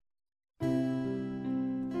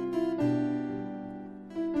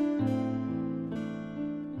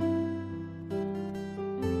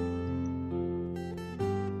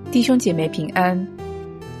弟兄姐妹平安。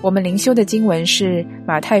我们灵修的经文是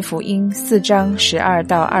马太福音4章12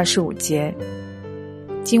到25节。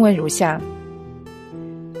经文如下：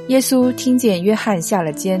耶稣听见约翰下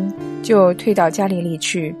了监，就退到加利利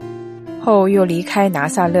去，后又离开拿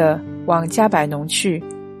撒勒，往迦百农去，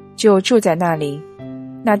就住在那里。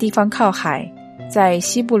那地方靠海，在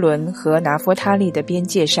西布伦和拿弗他利的边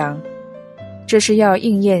界上。这是要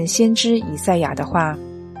应验先知以赛亚的话，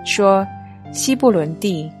说西布伦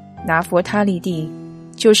地、拿弗他利地，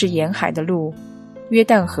就是沿海的路，约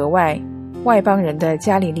旦河外邦人的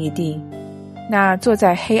加利利地。那坐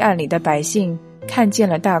在黑暗里的百姓看见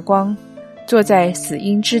了大光，坐在死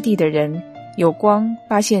荫之地的人有光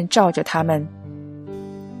发现照着他们。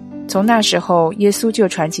从那时候，耶稣就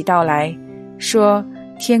传起道来，说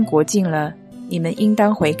天国近了，你们应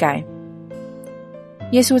当悔改。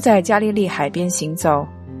耶稣在加利利海边行走，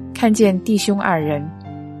看见弟兄2人，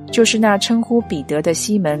就是那称呼彼得的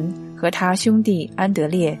西门和他兄弟安德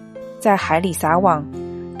烈，在海里撒网，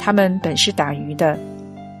他们本是打鱼的。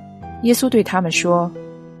耶稣对他们说，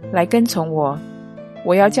来跟从我，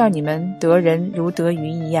我要叫你们得人如得鱼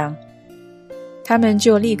一样。他们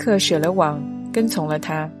就立刻舍了网，跟从了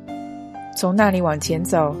他。从那里往前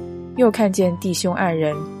走，又看见弟兄2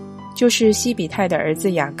人，就是西比泰的儿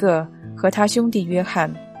子雅各和他兄弟约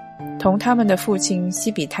翰，同他们的父亲西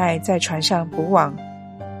比泰在船上捕网。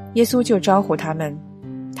耶稣就招呼他们，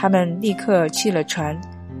他们立刻弃了船，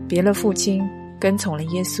别了父亲，跟从了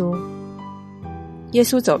耶稣。耶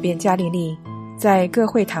稣走遍加利利，在各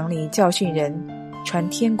会堂里教训人，传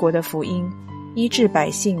天国的福音，医治百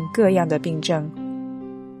姓各样的病症。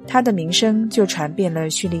他的名声就传遍了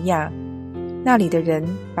叙利亚，那里的人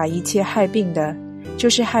把一切害病的，就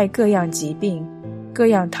是害各样疾病、各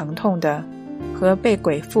样疼痛的，和被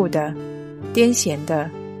鬼附的、癫痫的、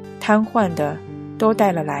瘫痪的，都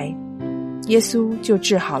带了来，耶稣就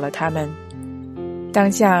治好了他们。当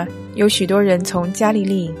下有许多人从加利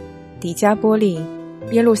利、底加波利、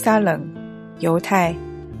耶路撒冷、犹太、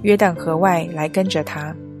约旦河外来跟着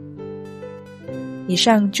他。以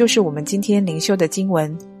上就是我们今天灵修的经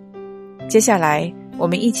文。接下来我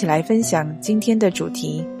们一起来分享今天的主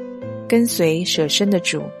题，跟随舍身的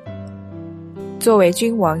主。作为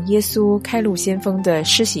君王耶稣开路先锋的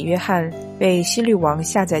施洗约翰被希律王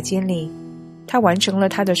下在监里，他完成了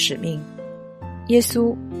他的使命。耶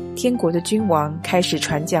稣，天国的君王，开始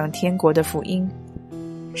传讲天国的福音。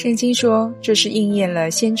圣经说，这是应验了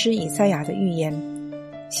先知以赛亚的预言。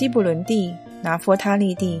西布伦地、拿弗他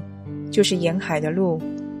利地，就是沿海的路，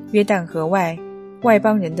约旦河外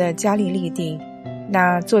邦人的加利利地。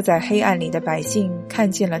那坐在黑暗里的百姓看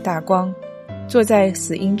见了大光，坐在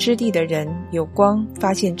死荫之地的人有光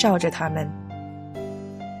发现照着他们。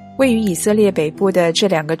位于以色列北部的这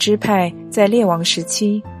2个支派，在列王时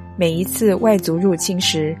期，每一次外族入侵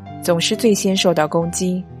时，总是最先受到攻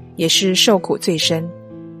击，也是受苦最深。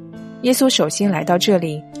耶稣首先来到这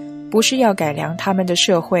里，不是要改良他们的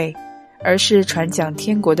社会，而是传讲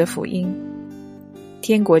天国的福音。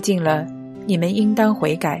天国近了，你们应当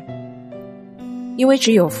悔改。因为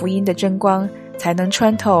只有福音的真光，才能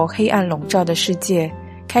穿透黑暗笼罩的世界，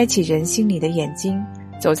开启人心里的眼睛，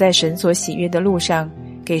走在神所喜悦的路上，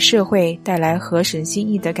给社会带来合神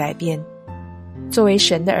心意的改变。作为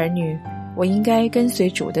神的儿女，我应该跟随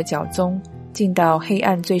主的脚踪，进到黑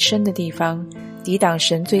暗最深的地方，抵挡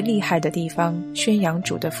神最厉害的地方，宣扬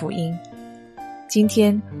主的福音。今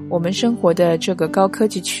天我们生活的这个高科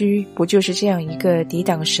技区，不就是这样一个抵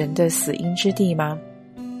挡神的死荫之地吗？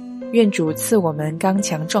愿主赐我们刚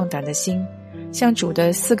强壮胆的心，像主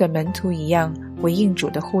的4个门徒一样，回应主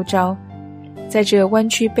的呼召，在这弯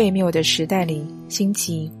曲悖谬的时代里，兴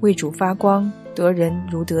起为主发光，得人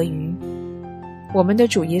如得鱼。我们的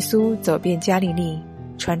主耶稣走遍加利利，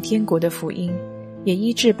传天国的福音，也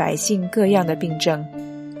医治百姓各样的病症。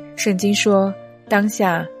圣经说，当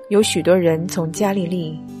下有许多人从加利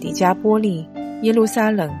利、底加波利、耶路撒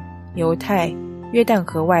冷、犹太、约旦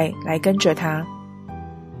河外来跟着他。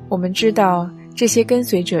我们知道，这些跟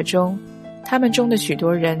随者中，他们中的许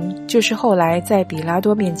多人，就是后来在比拉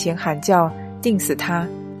多面前喊叫定死他、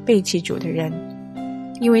背弃主的人。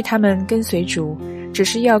因为他们跟随主，只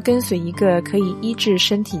是要跟随一个可以医治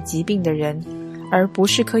身体疾病的人，而不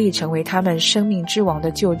是可以成为他们生命之王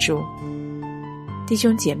的救主。弟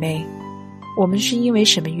兄姐妹，我们是因为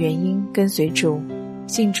什么原因跟随主、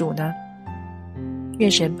信主呢？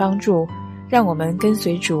愿神帮助，让我们跟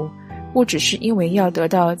随主，不只是因为要得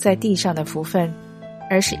到在地上的福分，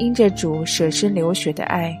而是因着主舍身流血的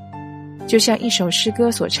爱。就像一首诗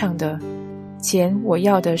歌所唱的，前我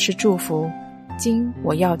要的是祝福，今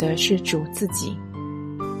我要的是主自己。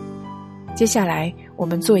接下来我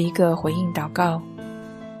们做一个回应祷告。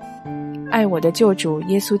爱我的救主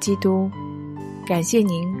耶稣基督，感谢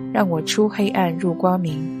您让我出黑暗入光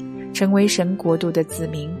明，成为神国度的子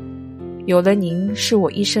民。有了您是我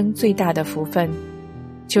一生最大的福分，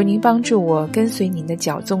求您帮助我跟随您的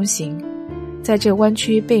脚踪行，在这弯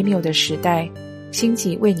曲悖谬的时代，兴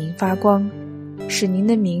起为您发光，使您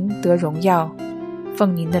的名得荣耀。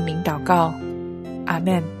奉您的名祷告，阿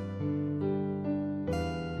们。